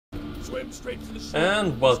Swim straight for the shore.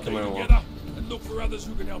 And welcome Stay everyone. together and look for others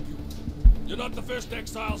who can help you. You're not the first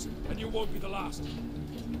exiles, and you won't be the last.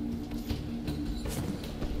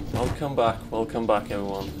 Welcome back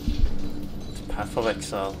everyone to Path of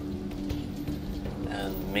Exile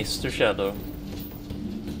and Mr. Shadow.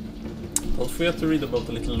 Don't forget to read about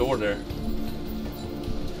the little lore there.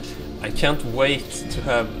 I can't wait to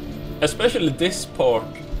have, especially this part,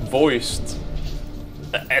 voiced.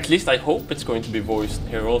 At least I hope it's going to be voiced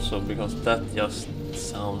here also, because that just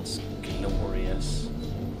sounds glorious.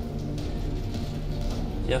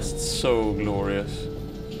 Just so glorious.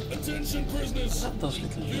 Attention, prisoners. Not those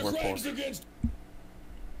little lore parts.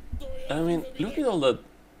 I mean, look at all that.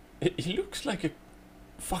 He looks like a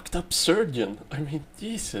fucked up surgeon. I mean,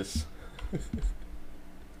 Jesus.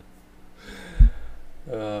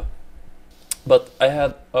 But I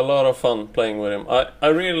had a lot of fun playing with him. I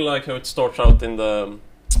really like how it starts out in the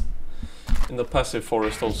passive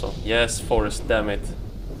forest also. Yes, forest, damn it.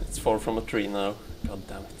 It's far from a tree now. God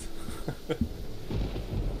damn it.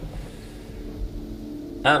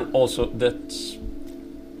 And also that,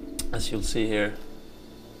 as you'll see here,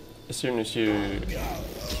 as soon as you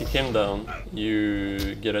kick him down,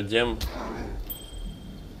 you get a gem.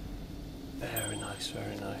 Very nice,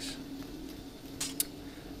 very nice.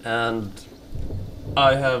 And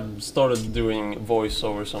I have started doing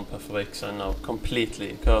voiceovers on Path of Exile now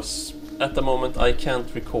completely, because at the moment I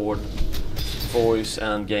can't record voice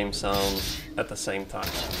and game sound at the same time.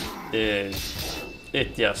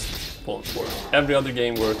 It just won't work. Every other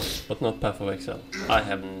game works, but not Path of Exile. I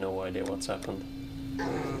have no idea what's happened.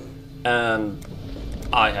 And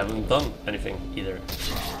I haven't done anything either.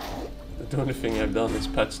 The only thing I've done is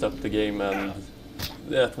patched up the game, and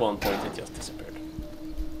at one point it just disappeared.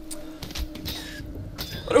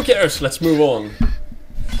 But who cares? Let's move on.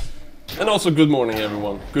 And also good morning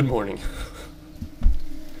everyone. Good morning.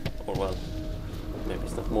 Or well, maybe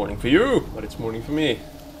it's not morning for you, but it's morning for me.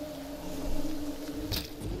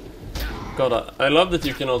 God, I love that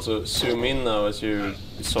you can also zoom in now, as you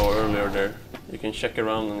saw earlier there. You can check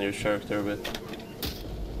around on your character a bit.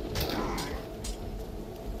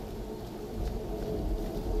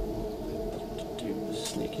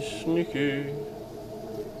 Sneaky, sneaky.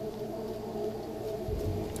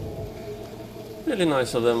 Really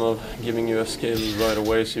nice of them of giving you a skill right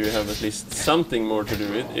away, so you have at least something more to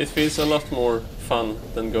do. It feels a lot more fun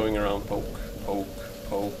than going around poke, poke,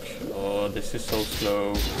 poke. Oh, this is so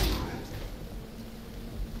slow.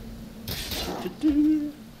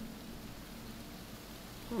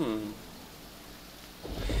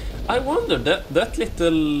 I wonder that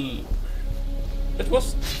little. It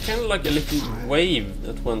was kind of like a little wave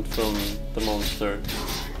that went from the monster.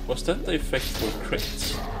 Was that the effect for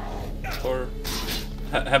crits? Or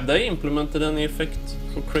have they implemented any effect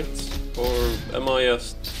for crits? Or am I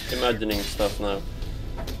just imagining stuff now?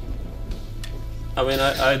 I mean,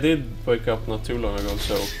 I did wake up not too long ago,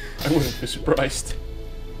 so I wouldn't be surprised.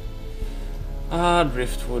 Ah,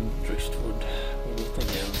 driftwood, driftwood. We meet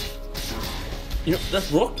again. You know, that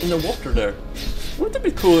rock in the water there. Wouldn't it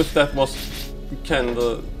be cool if that was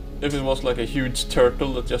kinda... if it was like a huge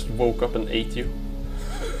turtle that just woke up and ate you?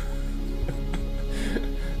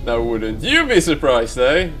 Now wouldn't you be surprised,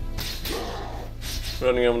 eh?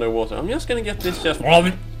 Running under water. I'm just gonna get this just...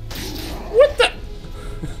 What the...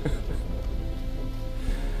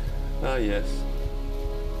 Ah, yes.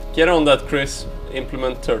 Get on that, Chris.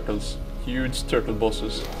 Implement turtles. Huge turtle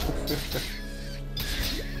bosses.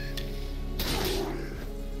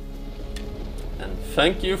 And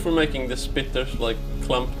thank you for making the spitters like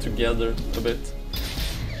clump together a bit.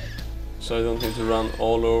 So I don't need to run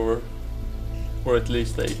all over. Or at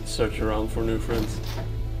least they search around for new friends.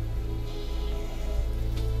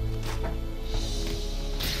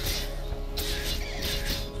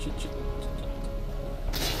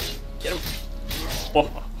 Get him! Oh.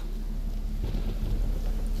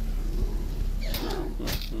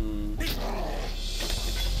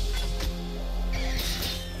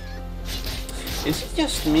 Is it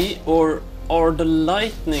just me, or are the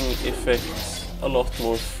lightning effects a lot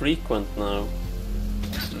more frequent now?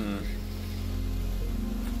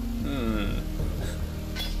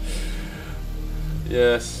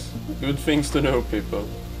 Yes, good things to know, people.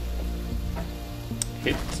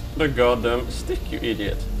 Hit the goddamn stick, you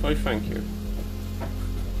idiot. Why, thank you.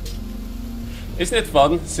 Isn't it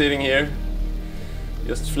fun sitting here,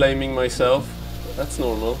 just flaming myself? That's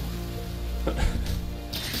normal.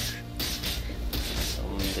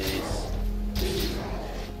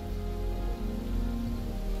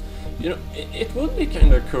 You know, it would be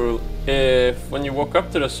kind of cool if when you walk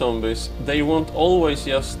up to the zombies, they won't always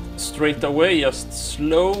just straight away, just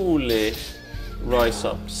slowly rise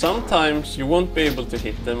up. Sometimes you won't be able to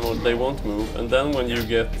hit them or they won't move, and then when you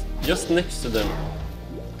get just next to them,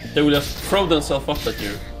 they will just throw themselves up at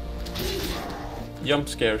you. Jump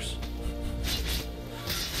scares.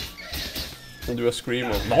 And do a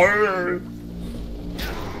scream of or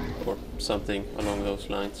something along those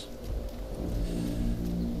lines.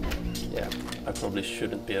 Yeah, I probably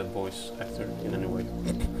shouldn't be a voice actor in any way,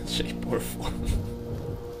 shape or form.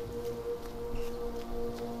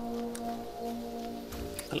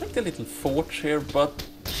 I like the little forts here, but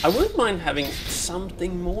I wouldn't mind having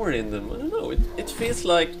something more in them. I don't know, it feels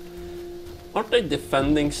like... Aren't they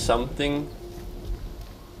defending something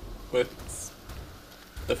with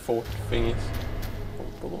the fort thingies?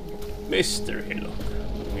 Mr. Hillock,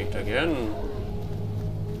 meet again.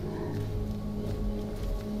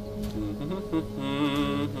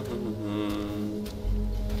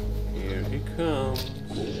 Here he comes.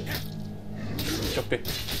 Choppy.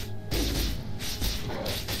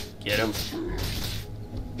 Get him.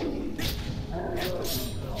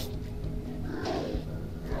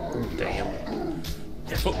 Oh, damn.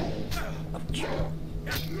 Careful. Ouch.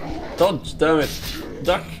 Dodge, damn it.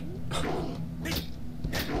 Duck.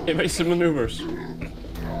 Evasive maneuvers.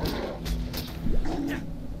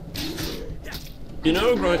 You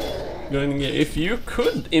know, if you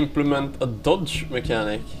could implement a dodge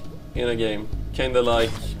mechanic in a game, kinda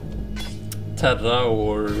like Terra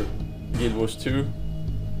or Guild Wars 2,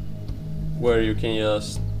 where you can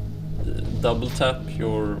just double tap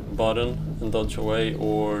your button and dodge away,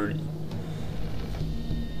 or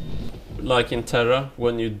like in Terra,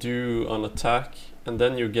 when you do an attack and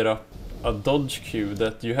then you get up a dodge queue,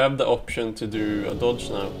 that you have the option to do a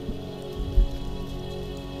dodge now.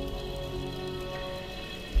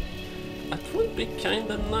 That would be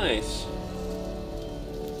kinda nice.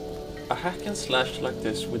 A hack and slash like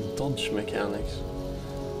this with dodge mechanics.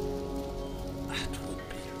 That would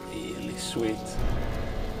be really sweet.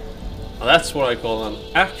 Now that's what I call an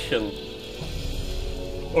action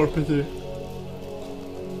RPG.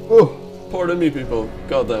 Oh, pardon me, people.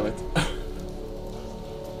 God damn it.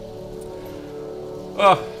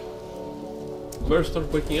 Ah, better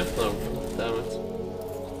start waking up now. Damn it.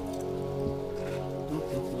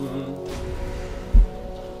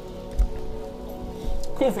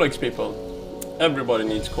 Cornflakes, people. Everybody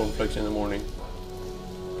needs cornflakes in the morning.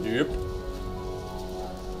 Yep.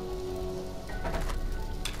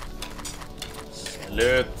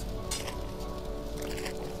 Salute.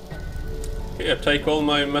 Here, take all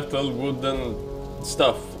my metal, wood and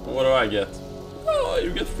stuff. What do I get? Oh,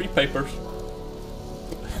 you get free papers.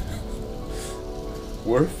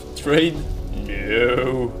 Worth trade?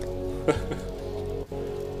 No.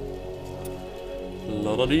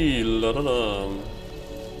 La-da-dee, la-da-da.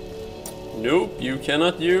 Nope, you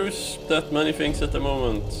cannot use that many things at the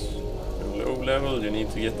moment. Low level, you need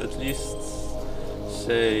to get at least,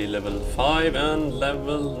 say, level 5 and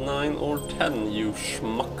level 9 or 10, you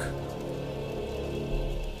schmuck.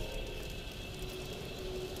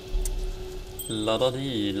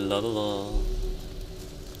 La-da-dee, la-da-da.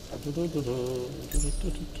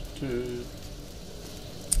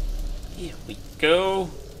 Here we go.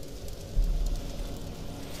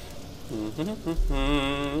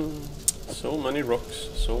 So many rocks,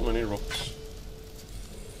 so many rocks.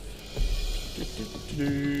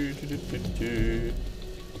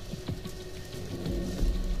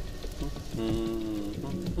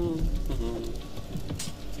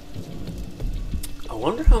 I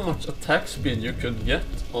wonder how much attack speed you could get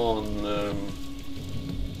on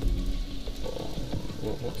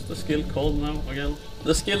what's the skill called now again?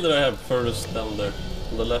 The skill that I have furthest down there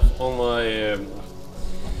on the left, on my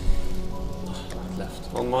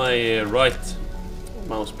on my right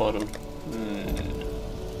mouse button.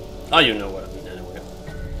 Ah, you know what I mean anyway.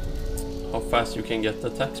 How fast you can get the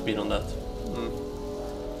attack speed on that.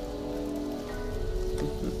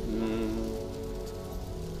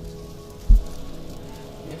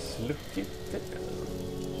 Yes, look it there.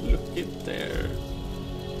 Look it there.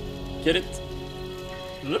 Get it?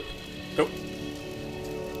 Look. Go.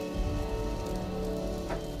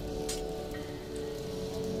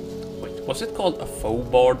 Wait, was it called a faux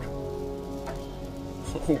bard?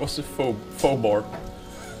 Or was it faux bard?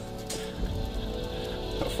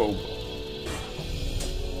 A faux.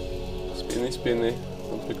 Spinny, spinny.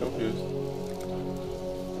 Don't be confused.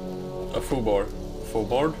 A faux bard. Faux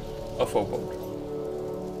bard? A faux bard.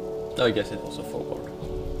 I guess it was a faux bard.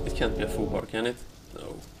 It can't be a faux bard, can it?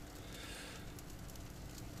 No.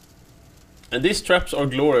 And these traps are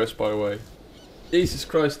glorious, by the way. Jesus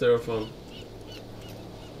Christ, they are fun.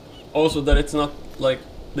 Also that it's not like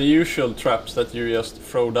the usual traps that you just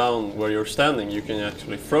throw down where you're standing, you can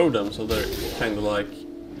actually throw them, so they're kind of like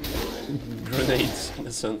grenades in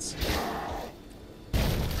a sense.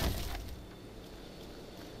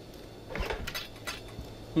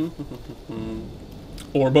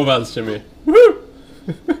 Orb of alchemy. Woo!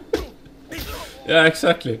 Yeah,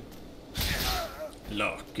 exactly.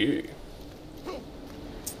 Lucky.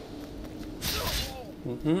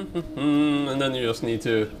 And then you just need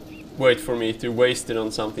to wait for me to waste it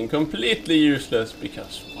on something completely useless,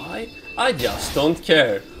 because why? I just don't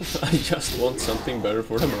care. I just want something better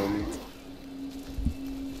for the moment.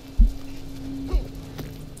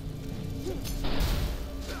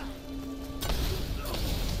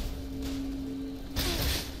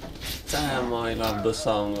 Damn, I love the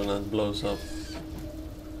sound when it blows up.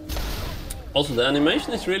 Also, the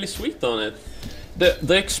animation is really sweet on it.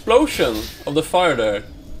 The explosion of the fire there.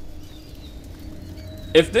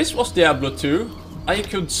 If this was Diablo 2, I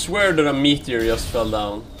could swear that a meteor just fell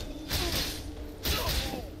down.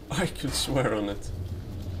 I could swear on it.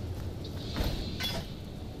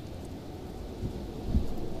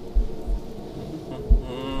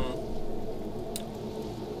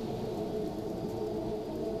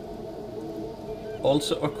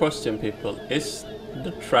 Also a question, people. Is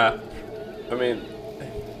the trap... I mean...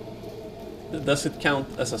 Does it count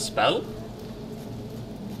as a spell?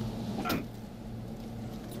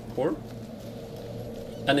 Or?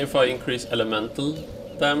 And if I increase elemental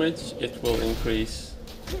damage, it will increase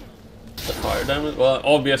the fire damage? Well,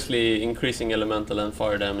 obviously increasing elemental and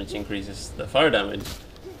fire damage increases the fire damage.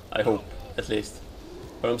 I hope, at least.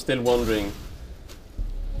 But I'm still wondering...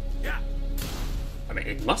 I mean,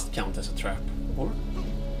 it must count as a trap, or?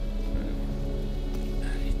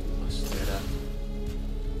 It must do that.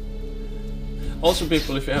 Also,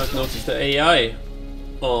 people, if you haven't noticed, the AI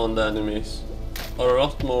on the enemies are a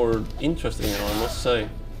lot more interesting now, I must say.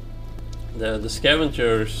 The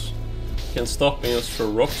scavengers can stop and just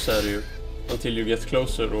throw rocks at you until you get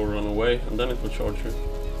closer or run away, and then it will charge you.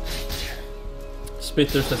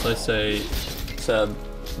 Spitters, as I said,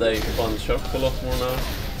 they bunch up a lot more now.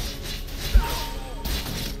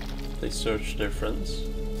 They search their friends.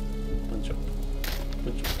 Bunch up.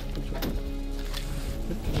 Bunch up. Bunch up.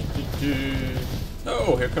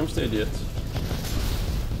 Oh, here comes the idiot.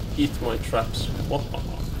 Eat my traps.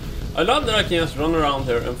 I love that I can just run around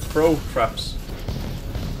here and throw traps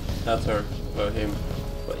at her, him,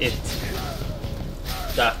 it.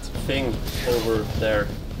 That thing over there.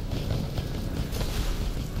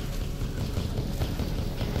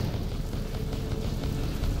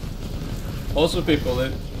 Also, people,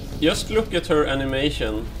 just look at her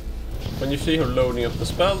animation. When you see her loading up the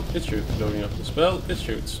spell, it shoots. Loading up the spell, it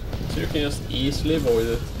shoots. So you can just easily avoid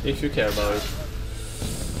it if you care about it.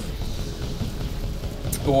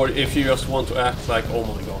 Or if you just want to act like, oh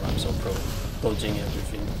my god, I'm so pro, dodging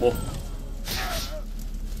everything. Whoa.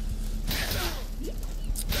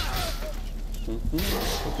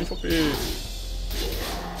 Hoppy hoppy.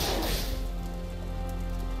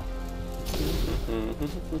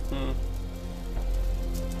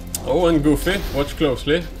 Oh, and Goofy, watch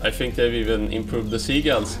closely. I think they've even improved the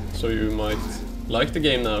seagulls, so you might like the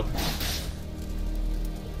game now.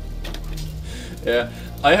 Yeah,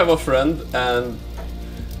 I have a friend, and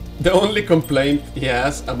the only complaint he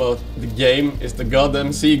has about the game is the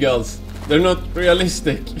goddamn seagulls. They're not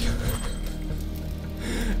realistic.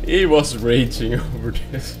 He was raging over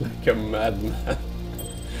this like a madman.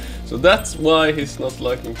 So that's why he's not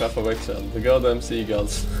liking Path of Exile, the goddamn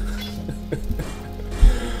seagulls.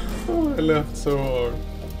 Oh, I laughed so hard.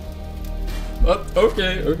 But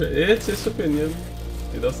okay, it's his opinion.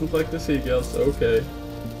 He doesn't like the seagulls, okay.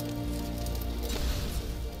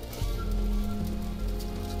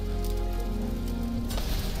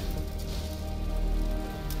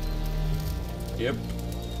 Yep.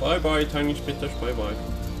 Bye bye, tiny spitters, bye bye.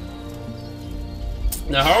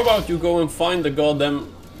 Now how about you go and find the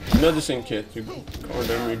goddamn medicine kit, you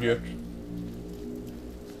goddamn idiot.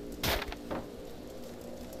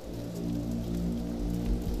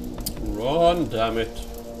 Run, damn it.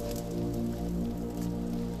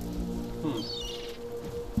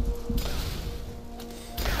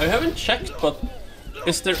 I haven't checked, but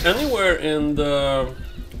is there anywhere in the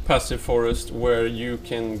passive forest where you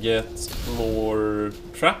can get more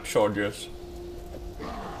trap charges?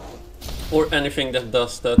 Or anything that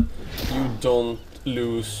does that you don't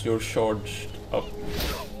lose your charged up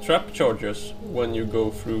trap charges when you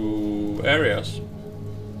go through areas?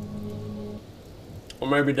 Or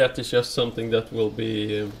maybe that is just something that will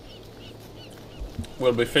be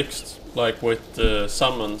fixed, like with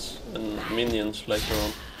summons and minions later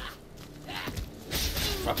on.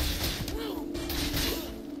 Crap.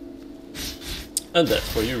 And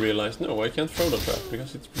that's where you realize, no, I can't throw the trap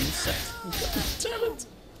because it's reset. Damn it!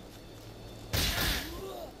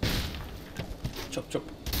 Chop chop.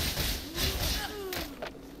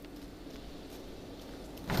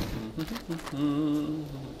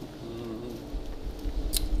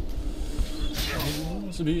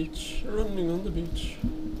 On the beach, running on the beach.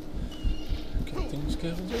 Cutting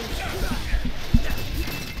scavengers.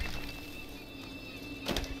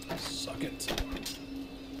 Suck it.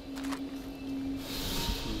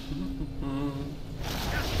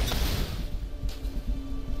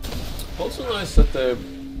 Also nice that they're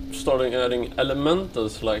starting adding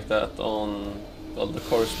elementals like that on well, the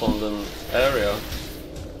corresponding area.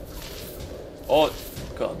 Oh,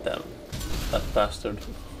 goddamn, that bastard.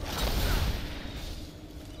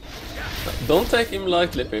 Don't take him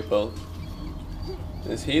lightly, people.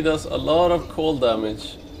 Since he does a lot of cold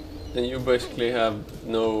damage, and you basically have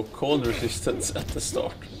no cold resistance at the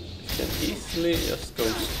start. You can easily just go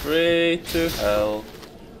straight to hell.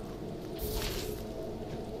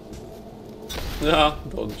 Yeah,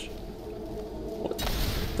 dodge. What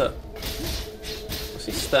the? Was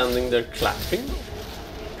he standing there clapping?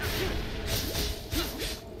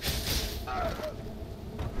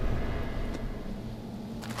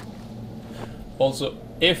 Also,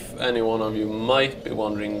 if any one of you might be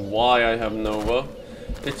wondering why I have Nova,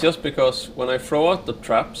 it's just because when I throw out the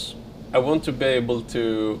traps, I want to be able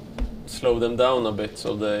to slow them down a bit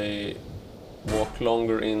so they walk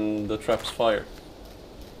longer in the trap's fire.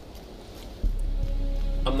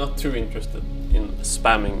 I'm not too interested in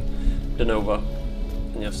spamming the Nova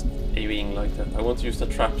and just AoEing like that. I want to use the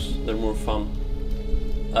traps, they're more fun.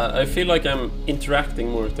 I feel like I'm interacting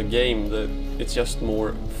more with the game, that it's just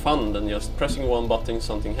more fun than just pressing one button,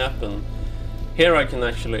 something happen. Here I can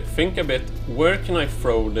actually think a bit, where can I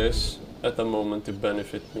throw this at the moment to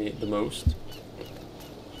benefit me the most?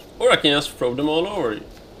 Or I can just throw them all over,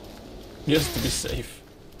 just to be safe.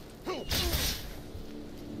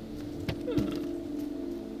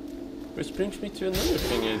 Which brings me to another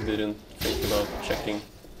thing I didn't think about checking.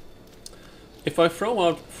 If I throw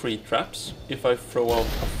out 3 traps, if I throw out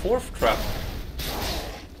a 4th trap,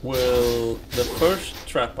 will the first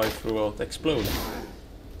trap I threw out explode?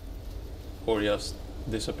 Or just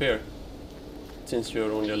disappear? Since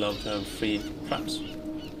you're only allowed to have 3 traps.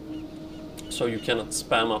 So you cannot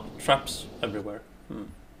spam up traps everywhere.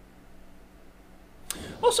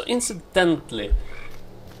 Also, incidentally,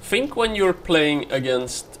 think when you're playing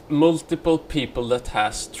against multiple people that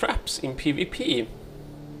has traps in PvP.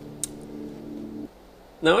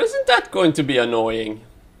 Now, isn't that going to be annoying?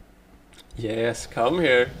 Yes, come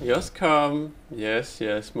here. Just come. Yes,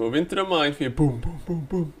 yes. Move into the minefield. Boom, boom, boom,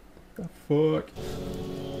 boom. The fuck?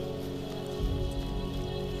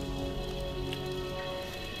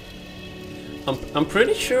 I'm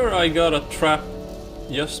pretty sure I got a trap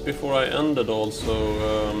just before I ended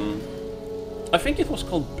also. I think it was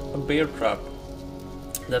called a bear trap.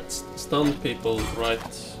 That stunned people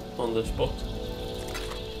right on the spot.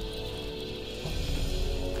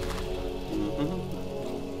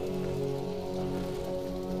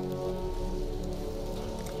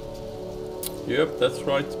 Yep, that's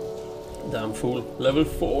right. Damn fool. Level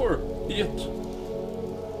 4! Yet.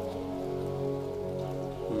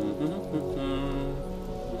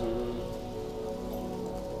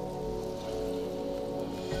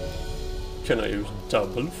 Can I use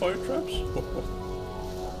double fire traps?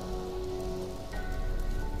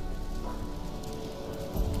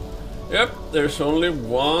 Yep, there's only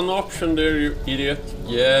one option there, you idiot.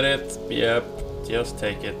 Get it? Yep, just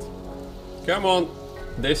take it. Come on,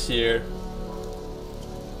 this year.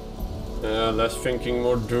 Less thinking,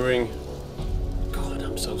 more doing. God,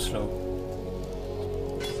 I'm so slow.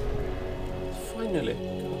 Finally.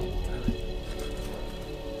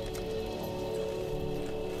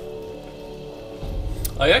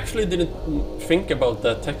 I actually didn't think about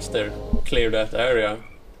that text there. Clear that area.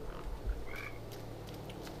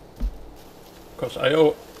 Because I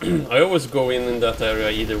always go in that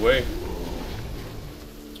area either way.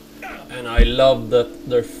 And I love that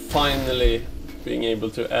they're finally being able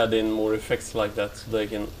to add in more effects like that so they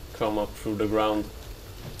can come up through the ground.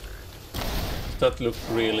 That looked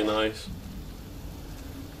really nice.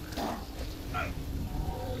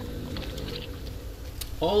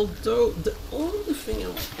 Although the only thing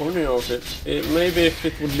I'm wondering about it, maybe if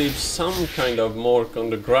it would leave some kind of mark on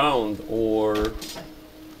the ground, or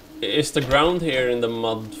is the ground here in the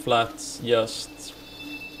mud flats just,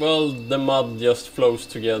 well, the mud just flows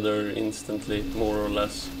together instantly, more or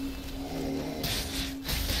less.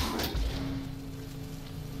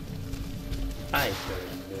 I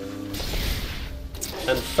don't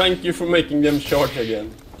know. And thank you for making them short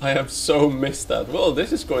again. I have so missed that. Well,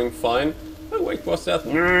 this is going fine. Oh wait, what's that?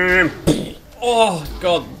 Oh,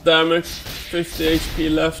 god damn it. 50 HP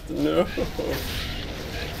left. No.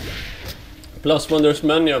 Plus when there's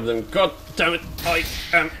many of them. God damn it, I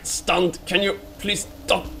am stunned. Can you please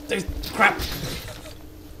stop this crap?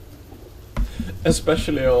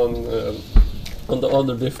 Especially on the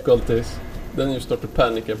other difficulties. Then you start to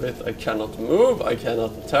panic a bit. I cannot move, I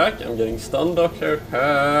cannot attack, I'm getting stunned up here.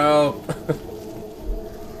 Help!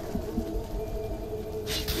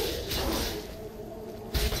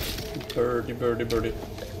 Birdie, birdie, birdie.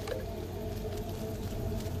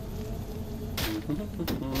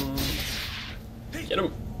 Get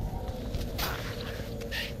him!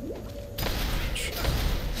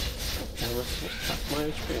 Damn it, half my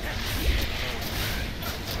HP.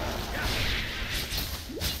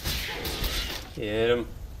 Get him.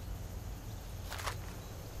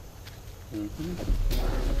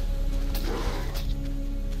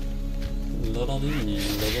 La-da-dee,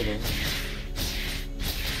 la-da-da.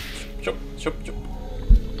 Chop, chop, chop.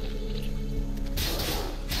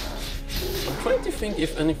 I'm trying to think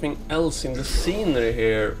if anything else in the scenery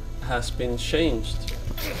here has been changed.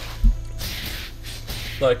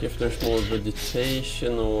 Like if there's more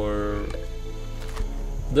vegetation or...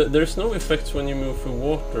 There's no effects when you move through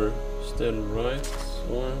water still, right?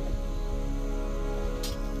 Or...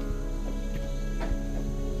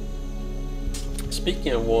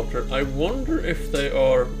 Speaking of water, I wonder if they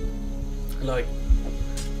are like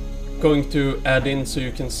going to add in so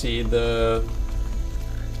you can see the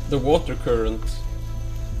water current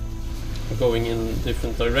going in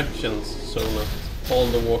different directions, so not all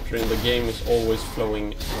the water in the game is always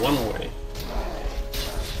flowing one way.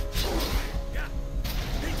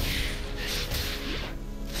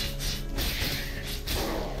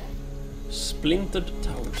 Splintered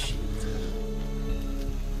tower sheet.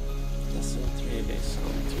 Doesn't really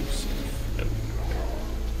sound too safe.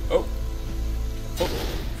 Oh! Oh!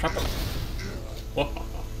 Trap him! Whoa!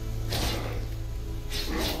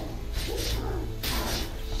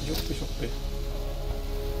 Joppy, joppy.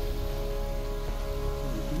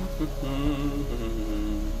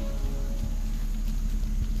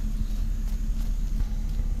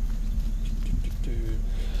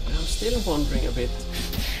 I'm still wondering a bit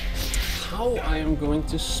how I am going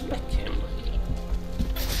to spec him,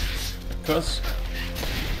 because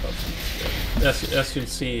as you'll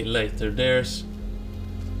see later, there's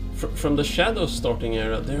from the shadow starting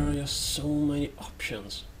area there are just so many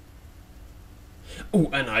options. Oh,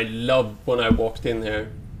 and I love when I walked in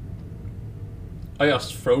here. I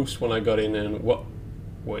just froze when I got in and what?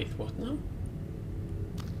 Wait, what now?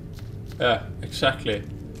 Yeah, exactly.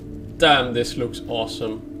 Damn, this looks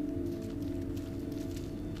awesome.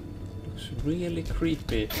 Looks really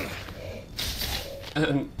creepy.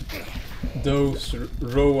 And those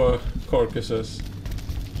Roa carcasses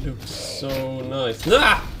look so nice.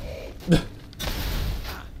 Ah!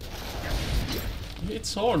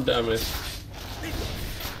 It's hard, damn it.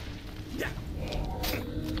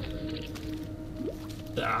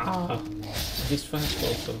 Ah, he's fast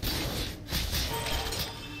also.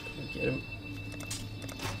 Get him.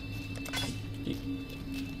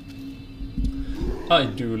 I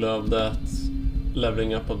do love that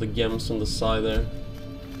leveling up of the gems on the side there.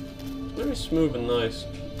 Very smooth and nice.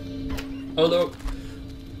 Although,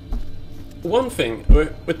 one thing,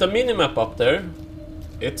 with the minimap up there,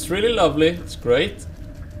 it's really lovely, it's great,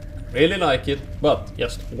 really like it, but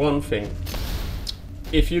just one thing.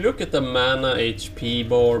 If you look at the mana, HP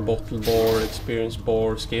bar, bottle bar, experience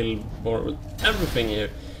bar, skill bar, everything here,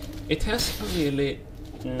 it has a really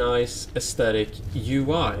nice aesthetic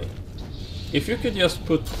UI. If you could just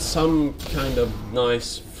put some kind of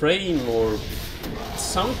nice frame or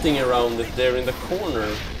something around it there in the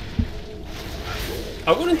corner,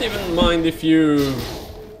 I wouldn't even mind if you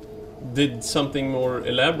did something more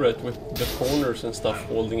elaborate with the corners and stuff,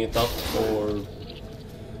 holding it up, or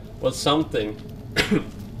well, something.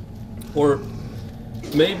 Or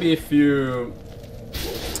maybe if you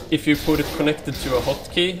put it connected to a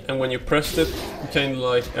hotkey, and when you press it, kind of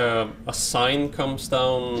like a sign comes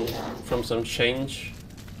down from some chains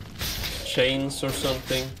or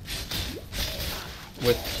something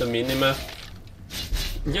with the minimap.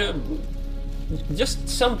 Yeah, just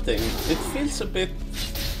something. It feels a bit,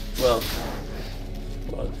 well,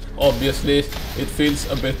 obviously it feels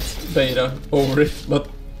a bit beta over it, but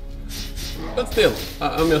still,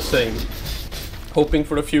 I'm just saying, hoping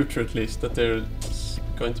for the future at least, that there's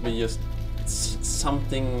going to be just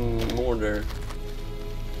something more there.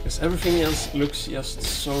 Because everything else looks just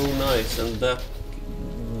so nice, and that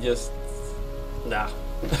just... nah.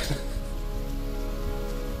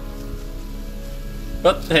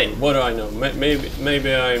 But hey, what do I know?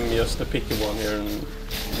 Maybe I'm just a picky one here and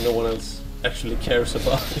no one else actually cares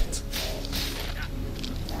about it.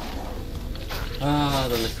 Ah,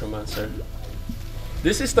 the Necromancer.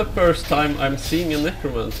 This is the first time I'm seeing a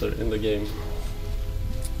Necromancer in the game.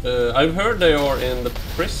 I've heard they are in the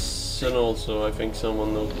prison also, I think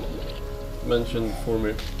someone mentioned for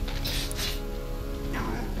me.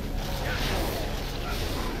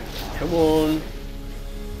 Come on.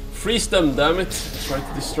 Freeze them, damn it. Try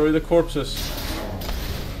to destroy the corpses.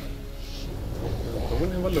 I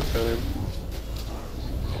wouldn't have a look at him.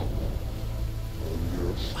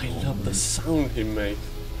 I love the sound he makes.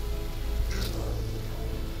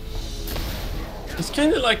 It's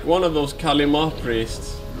kind of like one of those Kalima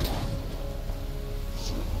priests.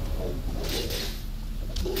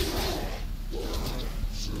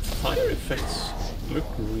 Fire effects look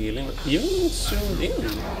really nice. Even zoomed in.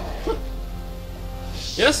 Huh.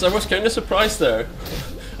 Yes, I was kind of surprised there.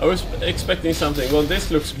 I was expecting something. Well,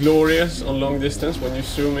 this looks glorious on long distance. When you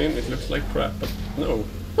zoom in, it looks like crap. But no.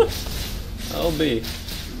 I'll be.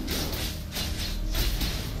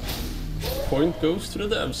 Point goes to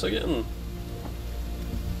the devs again.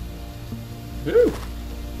 Woo!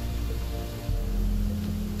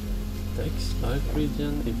 Dex, life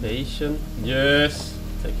regen, evasion. Yes!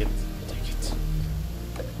 Take it. Take it.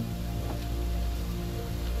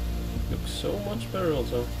 Looks so much better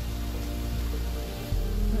also.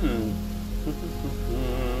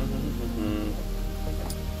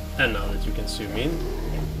 And now that you can zoom in,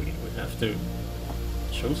 we have to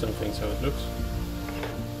show some things how it looks.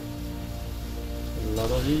 La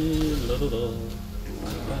da dee, la da da.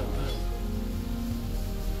 Bam, bam, bam.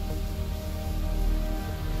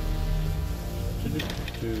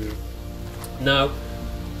 Now,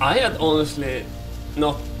 I had honestly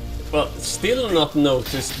still not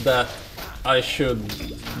noticed that I should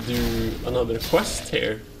do another quest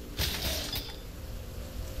here.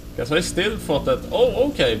 Because I still thought that, oh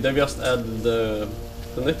okay, they just added the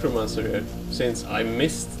Necromancer here, since I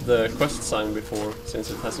missed the quest sign before, since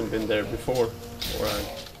it hasn't been there before, or I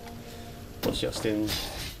was just in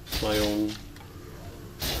my own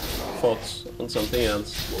thoughts on something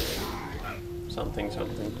else. Something.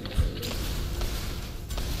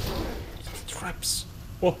 Traps.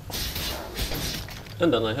 Oh.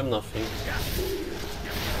 And then I have nothing.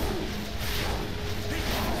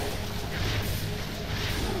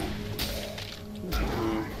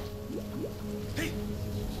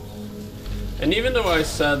 And even though I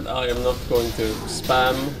said I am not going to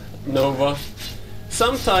spam Nova,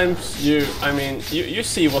 sometimes you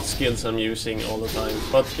see what skills I'm using all the time,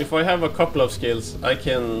 but if I have a couple of skills, I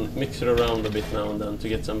can mix it around a bit now and then to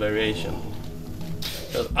get some variation.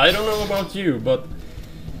 I don't know about you, but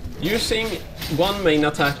using one main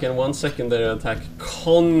attack and one secondary attack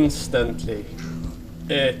constantly,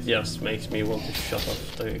 it just makes me want to shut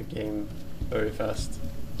off the game very fast.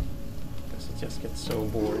 Because it just gets so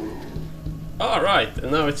boring. Alright,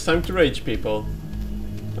 and now it's time to rage, people.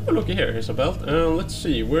 Oh, looky here, here's a belt. Let's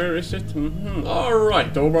see, where is it?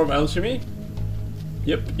 Alright, Door of Alchemy.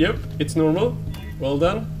 Yep, it's normal. Well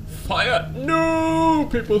done. Fire! No!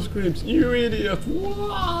 People screams, you idiot!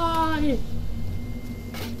 Why?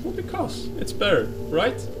 Well, because it's better,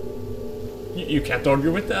 right? You can't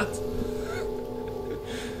argue with that.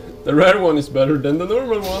 The rare one is better than the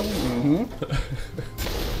normal one.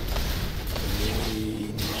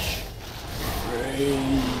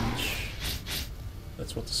 Rage.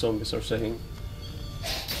 That's what the zombies are saying.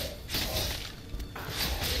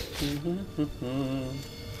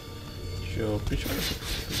 Sure, pretty sure.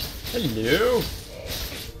 Hello!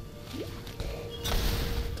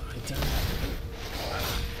 Die down.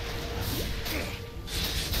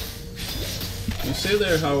 You see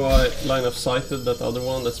there how I line of sighted that other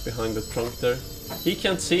one that's behind the trunk there? He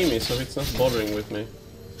can't see me, so it's not bothering with me.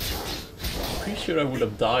 Pretty sure I would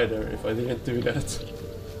have died there if I didn't do that.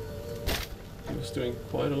 He was doing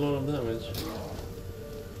quite a lot of damage.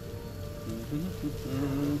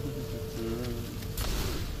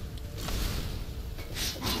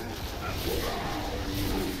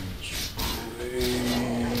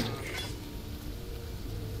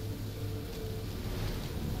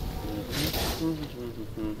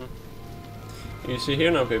 You see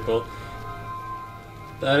here now, people.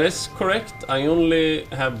 That is correct. I only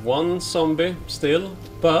have one zombie still,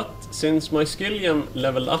 but since my skillium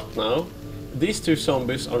leveled up now, these two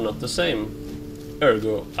zombies are not the same.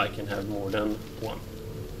 Ergo, I can have more than one.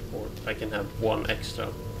 Or I can have one extra.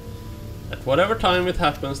 At whatever time it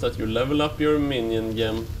happens that you level up your minion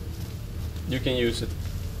gem, you can use it.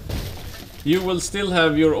 You will still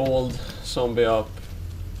have your old zombie up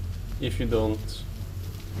if you don't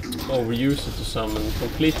overuse it to summon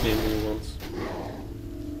completely new ones.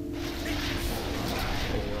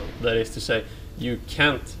 That is to say, you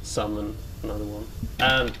can't summon another one.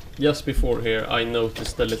 And just before here, I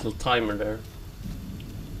noticed the little timer there.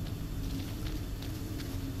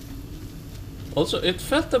 Also, it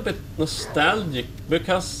felt a bit nostalgic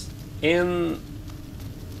because in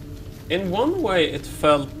one way it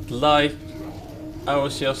felt like I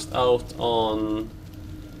was just out on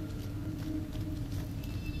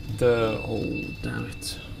the... oh, damn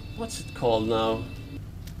it. What's it called now?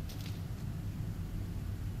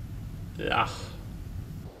 Yeah.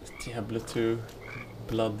 Diablo 2.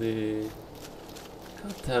 Bloody...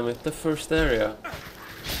 God damn it, the first area.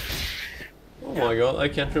 Oh my god, I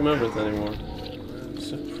can't remember it anymore. I'm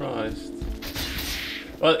surprised.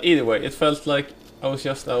 Well, either way, it felt like I was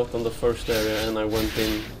just out on the first area and I went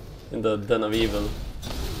in the Den of Evil.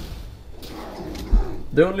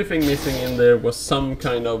 The only thing missing in there was some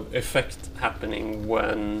kind of effect happening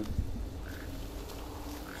when...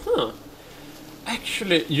 Huh.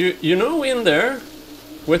 Actually, you know in there,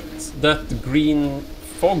 with that green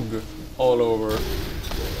fog all over,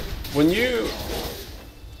 when you...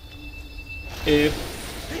 If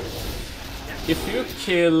you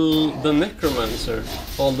kill the Necromancer,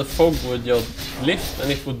 all the fog would just lift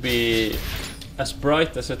and it would be as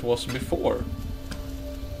bright as it was before.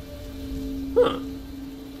 Huh.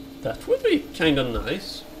 That would be kinda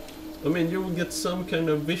nice. I mean, you will get some kind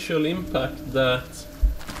of visual impact that...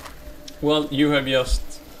 Well, you have just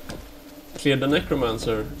cleared the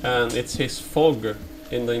Necromancer and it's his fog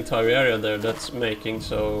in the entire area there that's making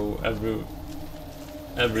so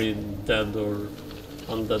every dead or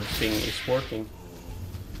undead thing is working.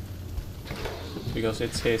 Because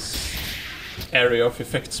it's his area of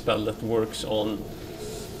effect spell that works on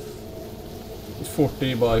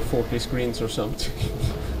 40 by 40 screens or something.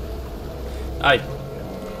 I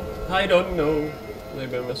don't know.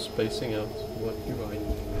 Maybe I'm just spacing out. What do I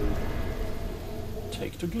know?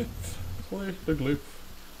 Take the glyph. Take the glyph.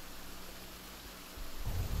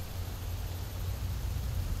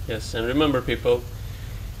 Yes, and remember people,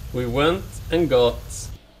 we went and got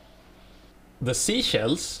the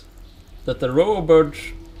seashells that the row-birds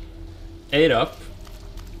ate up.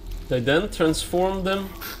 They then transformed them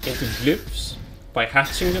into glyphs by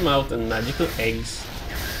hatching them out in magical eggs.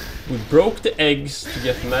 We broke the eggs to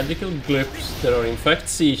get magical glyphs that are in fact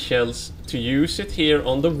seashells, to use it here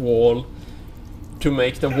on the wall to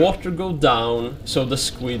make the water go down so the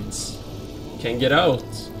squids can get out.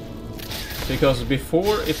 Because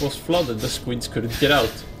before it was flooded, the squids couldn't get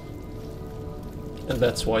out. And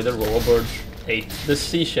that's why the row-birds ate the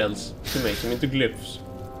seashells, to make them into glyphs,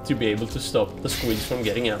 to be able to stop the squids from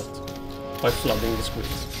getting out by flooding the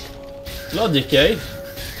squids. Logic, eh?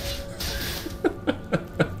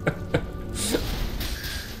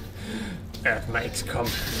 That makes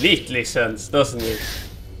completely sense, doesn't it?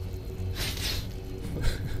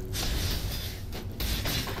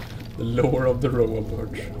 The lore of the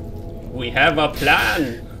row-birds. We have a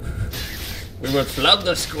plan! We will flood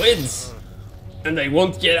the squids! And they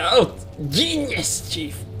won't get out! Genius,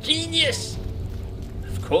 Chief! Genius!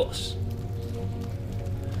 Of course.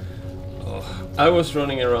 Oh, I was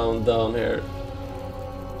running around down here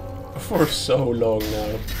for so long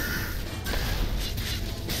now.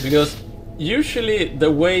 Because usually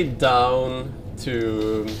the way down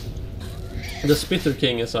to the Spitter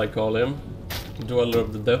King, as I call him, Dweller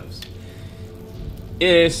of the Depths,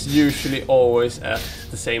 is usually always at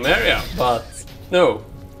the same area, but no,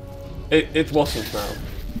 it wasn't now.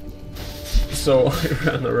 So I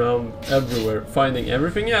ran around everywhere, finding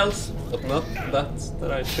everything else, but not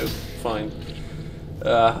that I should find.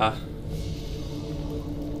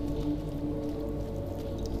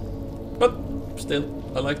 But still,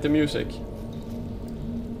 I like the music.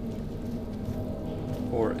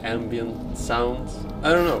 Or ambient sounds.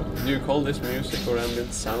 I don't know, do you call this music or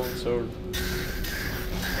ambient sounds or...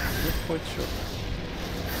 Not quite sure.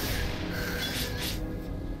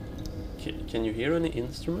 Can you hear any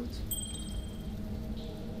instruments?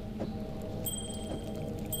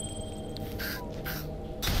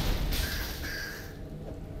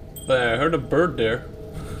 I heard a bird there.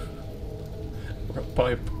 Or a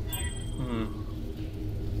pipe.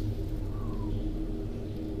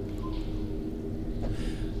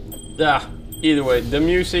 Yeah, either way, the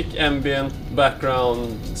music, ambient,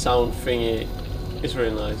 background, sound thingy is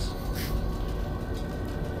really nice.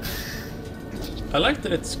 I like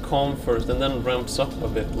that it's calm first and then ramps up a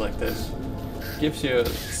bit like this. Gives you a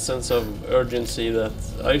sense of urgency that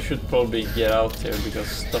I should probably get out here because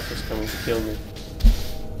stuff is coming to kill me.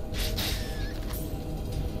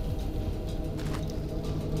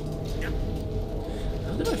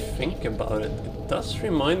 How did I think about it, it does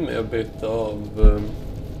remind me a bit of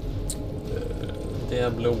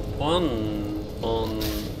Diablo 1 on...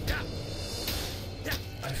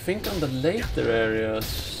 I think on the later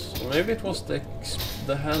areas. Maybe it was the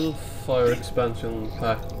Hellfire expansion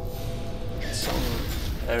pack. Some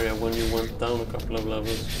area when you went down a couple of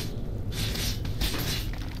levels.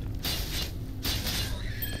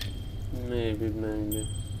 Maybe.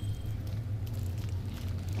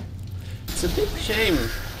 It's a big shame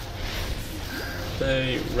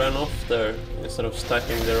they ran off there instead of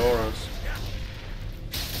stacking their auras.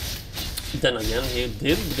 Then again, he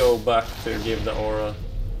did go back to give the aura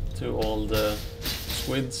to all the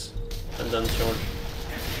squids and then charge.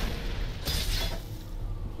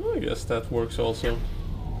 I guess that works also.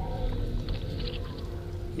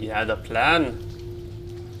 He had a plan.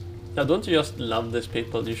 Now, don't you just love these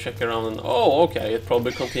people? You check around and, oh, okay, it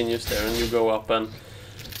probably continues there, and you go up and...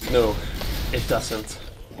 No, it doesn't.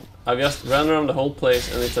 I've just ran around the whole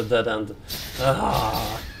place and it's a dead end.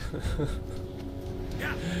 Ah.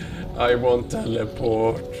 I want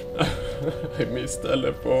teleport. I miss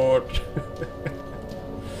teleport.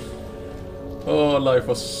 Oh, life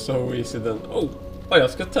was so easy then. Oh, I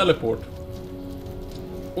just got teleport.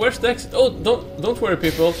 Where's the exit? Oh, don't worry,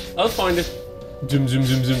 people. I'll find it. Zoom, zoom,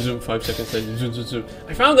 zoom, zoom, zoom. 5 seconds later. Zoom, zoom, zoom.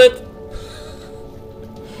 I found it.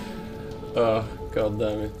 Oh, god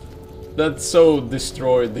damn it. That so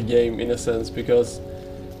destroyed the game in a sense, because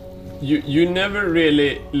you never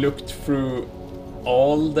really looked through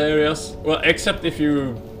all the areas. Well, except if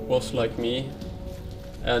you was like me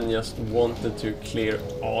and just wanted to clear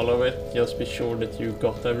all of it, just be sure that you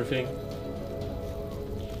got everything.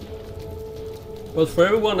 But for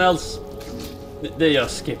everyone else, they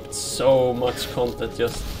just skipped so much content,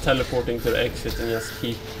 just teleporting to the exit and just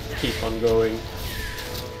keep on going.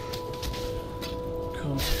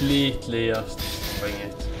 Completely just destroying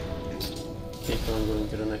it. Keep on going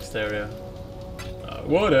to the next area.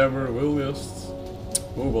 Whatever, we'll just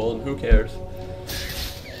move on, who cares?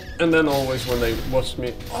 And then always when they watch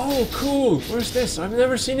me, oh cool, where's this? I've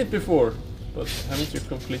never seen it before. But haven't you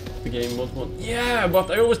completed the game multiple? Yeah,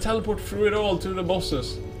 but I always teleport through it all to the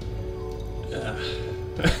bosses.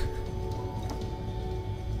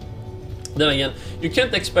 Then again, you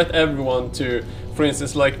can't expect everyone to, for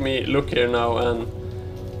instance, like me, look here now and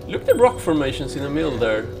look at the rock formations in the middle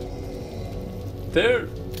there.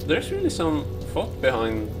 There's really some thought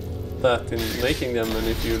behind that in making them, and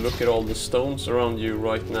if you look at all the stones around you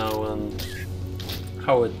right now and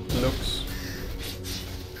how it looks.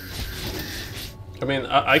 I mean,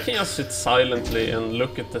 I can just sit silently and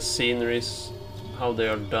look at the sceneries, how they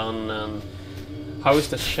are done, and how is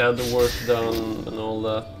the shadow work done and all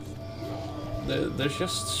that. There's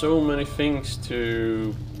just so many things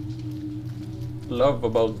to love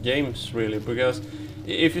about games, really, because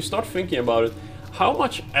if you start thinking about it, how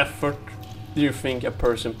much effort do you think a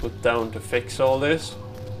person put down to fix all this?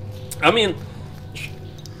 I mean,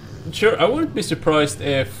 sure, I wouldn't be surprised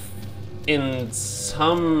if in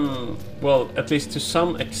some, well, at least to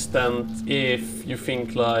some extent, if you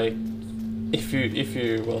think like, if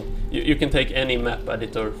you well, you can take any map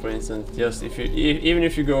editor, for instance, just even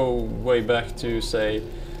if you go way back to, say,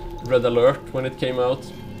 Red Alert when it came out,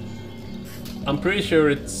 I'm pretty sure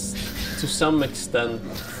it's to some extent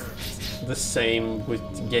the same with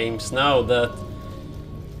games now, that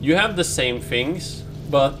you have the same things,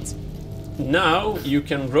 but now you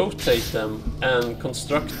can rotate them and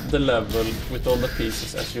construct the level with all the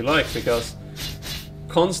pieces as you like, because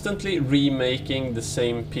constantly remaking the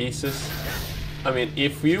same pieces, I mean,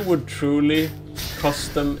 if you would truly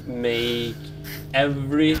custom make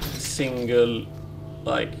every single,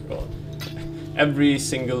 like, well, every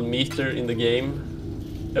single meter in the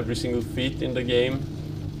game, every single feet in the game,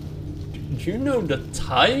 do you know the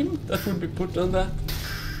time that would be put on that?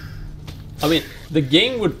 I mean, the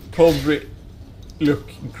game would probably look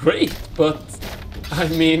great, but I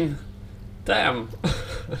mean, damn.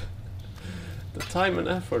 The time and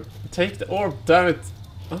effort. Take the orb, damn it.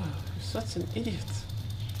 Oh, you're such an idiot.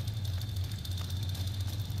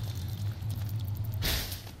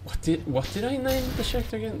 What did I name the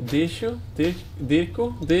character again? Drischko?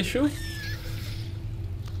 Drischko?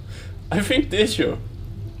 I think Drischko.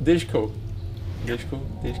 Drischko.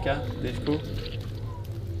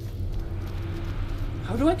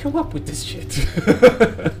 How do I come up with this shit?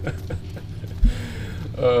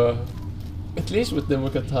 At least with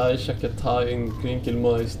Demokratai, Shakatai and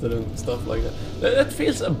Krinkelmeister and stuff like that. That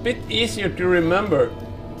feels a bit easier to remember.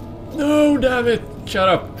 No, damn it! Shut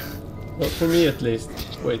up! Well, for me at least.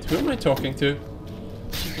 Wait, who am I talking to?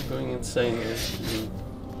 I'm going insane here.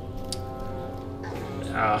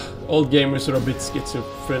 Old gamers are a bit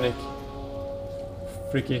schizophrenic.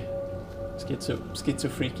 Freaky.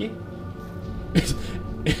 Schizofreaky?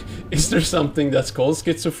 Is there something that's called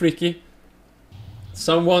schizofreaky?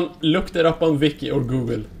 Someone look that up on Wiki or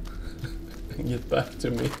Google. Get back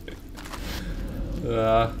to me.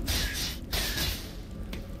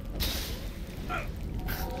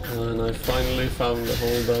 And I finally found the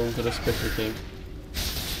hole down to the Spectre King.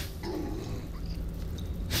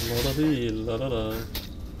 La-da-dee, la-da-da.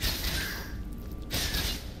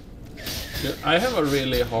 Yeah, I have a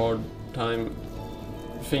really hard time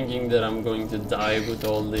thinking that I'm going to die with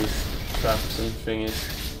all these traps and thingies.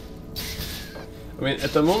 I mean,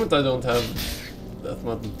 at the moment I don't have that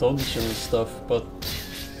much dodge and stuff, but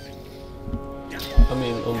I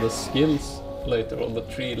mean, on the skills later, on the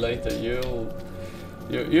tree later,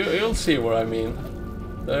 you'll see what I mean.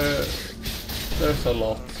 There's a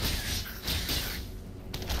lot.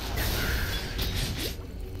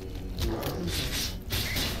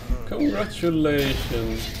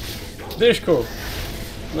 Congratulations, Drischko.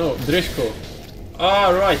 No, Drischko.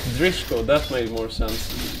 Ah, right, Drischko. That made more sense.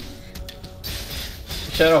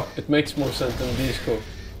 Shut up. It makes more sense than Drischko.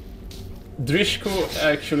 Drischko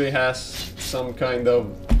actually has some kind of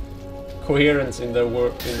coherence in the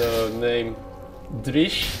word, in the name.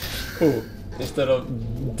 Drischko instead of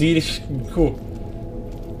Drischko.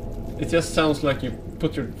 It just sounds like you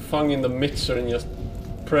put your tongue in the mixer and just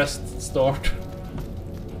pressed start.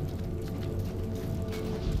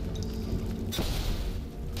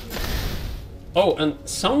 Oh, and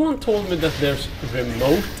someone told me that there's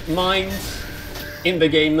remote mines in the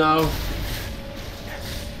game now. What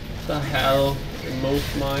the hell? Remote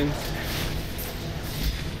mines?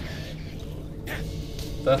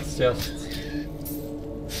 That's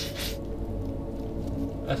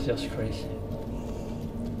just crazy.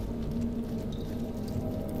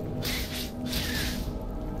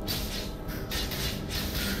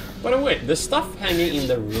 By the way, the stuff hanging in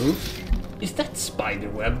the roof, is that spider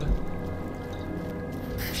web?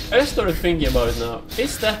 I just started thinking about it now.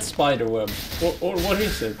 Is that spider web? Or what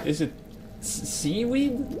is it? Is it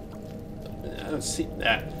seaweed?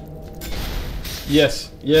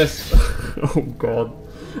 Yes, yes. Oh god.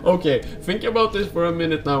 Okay, think about this for a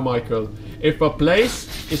minute now, Michael. If a place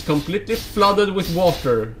is completely flooded with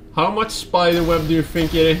water, how much spider web do you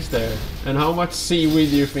think it is there? And how much seaweed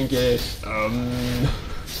do you think it is?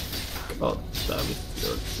 God damn it,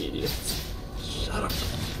 you're an idiot. Shut up.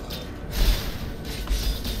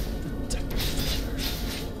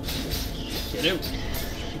 Get him.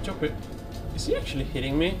 Chop it. Is he actually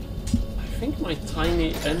hitting me? I think my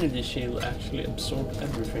tiny energy shield actually absorbed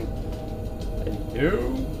everything.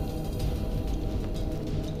 Hello?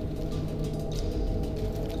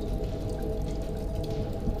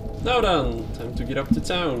 Now then, time to get up to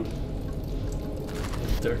town.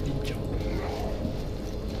 Dirty jump.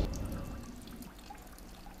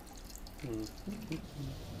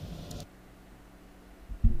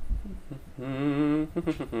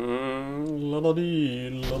 La la dee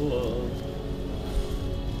la la.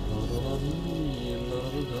 La la dee la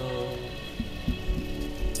la.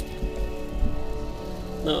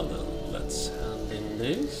 Now then, let's hand in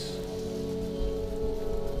this.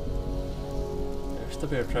 There's the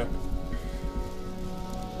bear trap.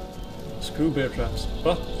 Screw bear traps.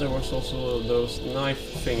 But there was also those knife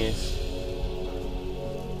thingies.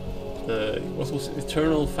 What was it?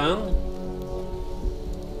 Eternal fan?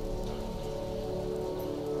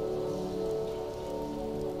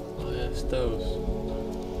 Those.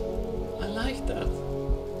 I like that.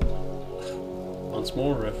 Once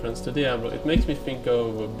more reference to Diablo. It makes me think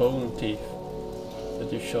of bone teeth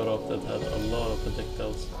that you shot off that had a lot of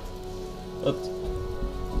projectiles. But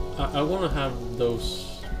I want to have those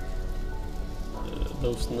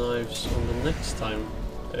knives on the next time,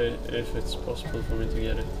 if it's possible for me to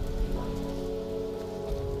get it.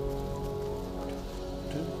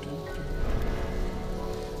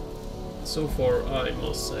 So far, I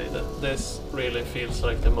must say that this really feels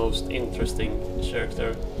like the most interesting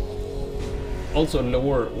character. Also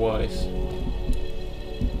lore-wise.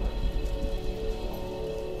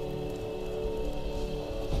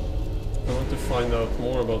 I want to find out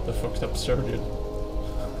more about the fucked up surgeon.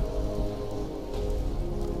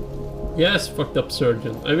 Yes, fucked up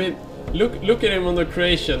surgeon. I mean, look at him on the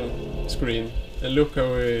creation screen and look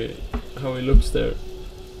how he looks there.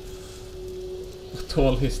 With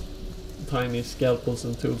all his tiny scalpels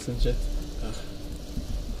and tools and shit.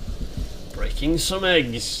 Breaking some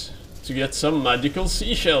eggs to get some magical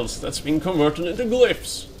seashells that's been converted into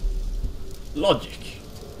glyphs. Logic.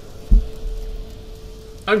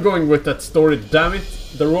 I'm going with that story, damn it.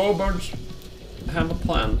 The robbers have a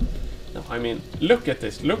plan. No, I mean, look at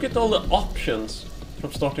this. Look at all the options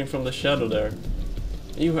from starting from the shadow there.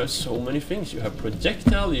 You have so many things. You have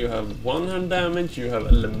projectile, you have one-hand damage, you have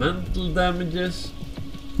elemental damages,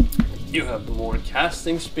 you have more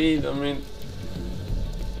casting speed. I mean,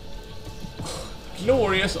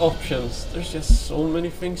 glorious options. There's just so many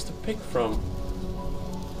things to pick from.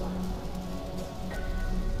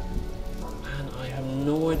 And I have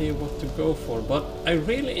no idea what to go for, but I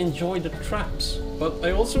really enjoy the traps. But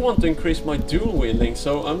I also want to increase my dual wielding,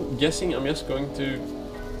 so I'm guessing I'm just going to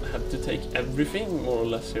have to take everything more or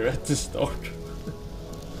less here at the start.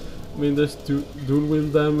 I mean, there's dual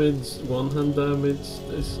wield damage, one-hand damage,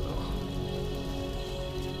 there's...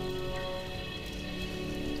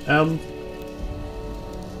 And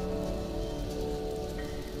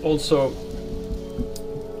also,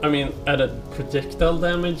 I mean, added projectile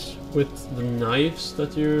damage with the knives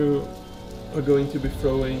that you are going to be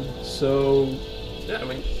throwing. So yeah, I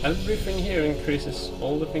mean, everything here increases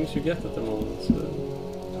all the things you get at the moment. So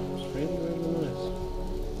it's really, really nice.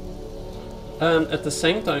 And at the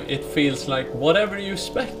same time, it feels like whatever you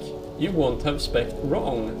spec, you won't have spec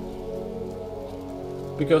wrong,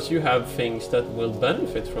 because you have things that will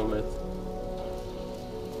benefit from it.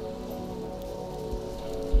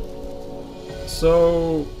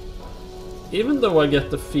 So, even though I get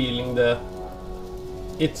the feeling that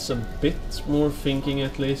it's a bit more thinking,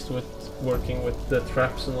 at least with working with the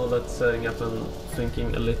traps and all that, setting up and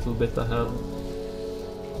thinking a little bit ahead,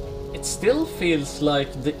 it still feels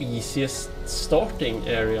like the easiest starting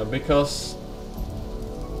area, because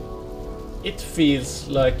it feels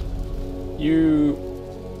like you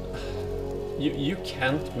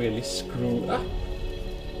can't really screw up.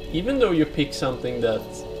 Even though you pick something that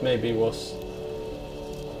maybe was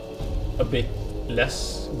a bit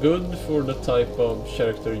less good for the type of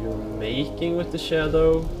character you're making with the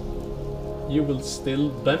shadow, you will still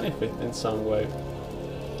benefit in some way.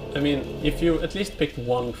 I mean, if you at least picked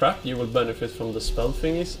one trap, you will benefit from the spell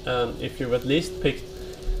thingies, and if you've at least picked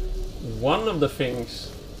one of the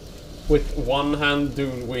things with one hand,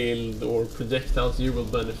 dual wield or projectiles, you will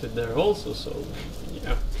benefit there also. So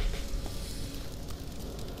yeah,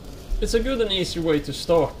 it's a good and easy way to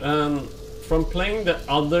start. And from playing the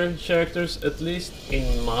other characters, at least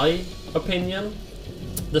in my opinion,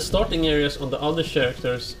 the starting areas on the other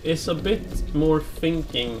characters is a bit more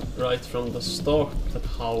thinking right from the start at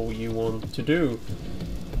how you want to do.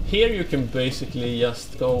 Here you can basically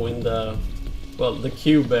just go in the, well, the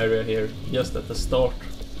cube area here, just at the start,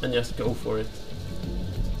 and just go for it.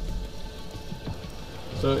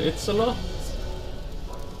 So it's a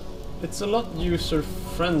lot user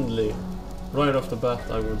friendly right off the bat,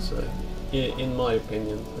 I would say. In my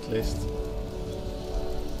opinion, at least.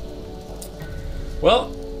 Well,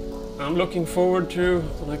 I'm looking forward to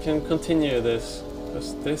when I can continue this,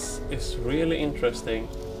 because this is really interesting.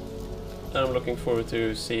 And I'm looking forward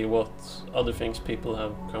to see what other things people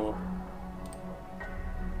have come up.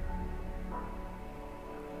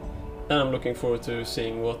 And I'm looking forward to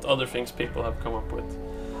seeing what other things people have come up with.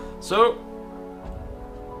 So,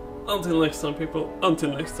 until next time, people,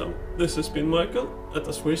 until next time, this has been Michael at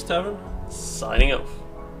the Swiss Tavern, signing off.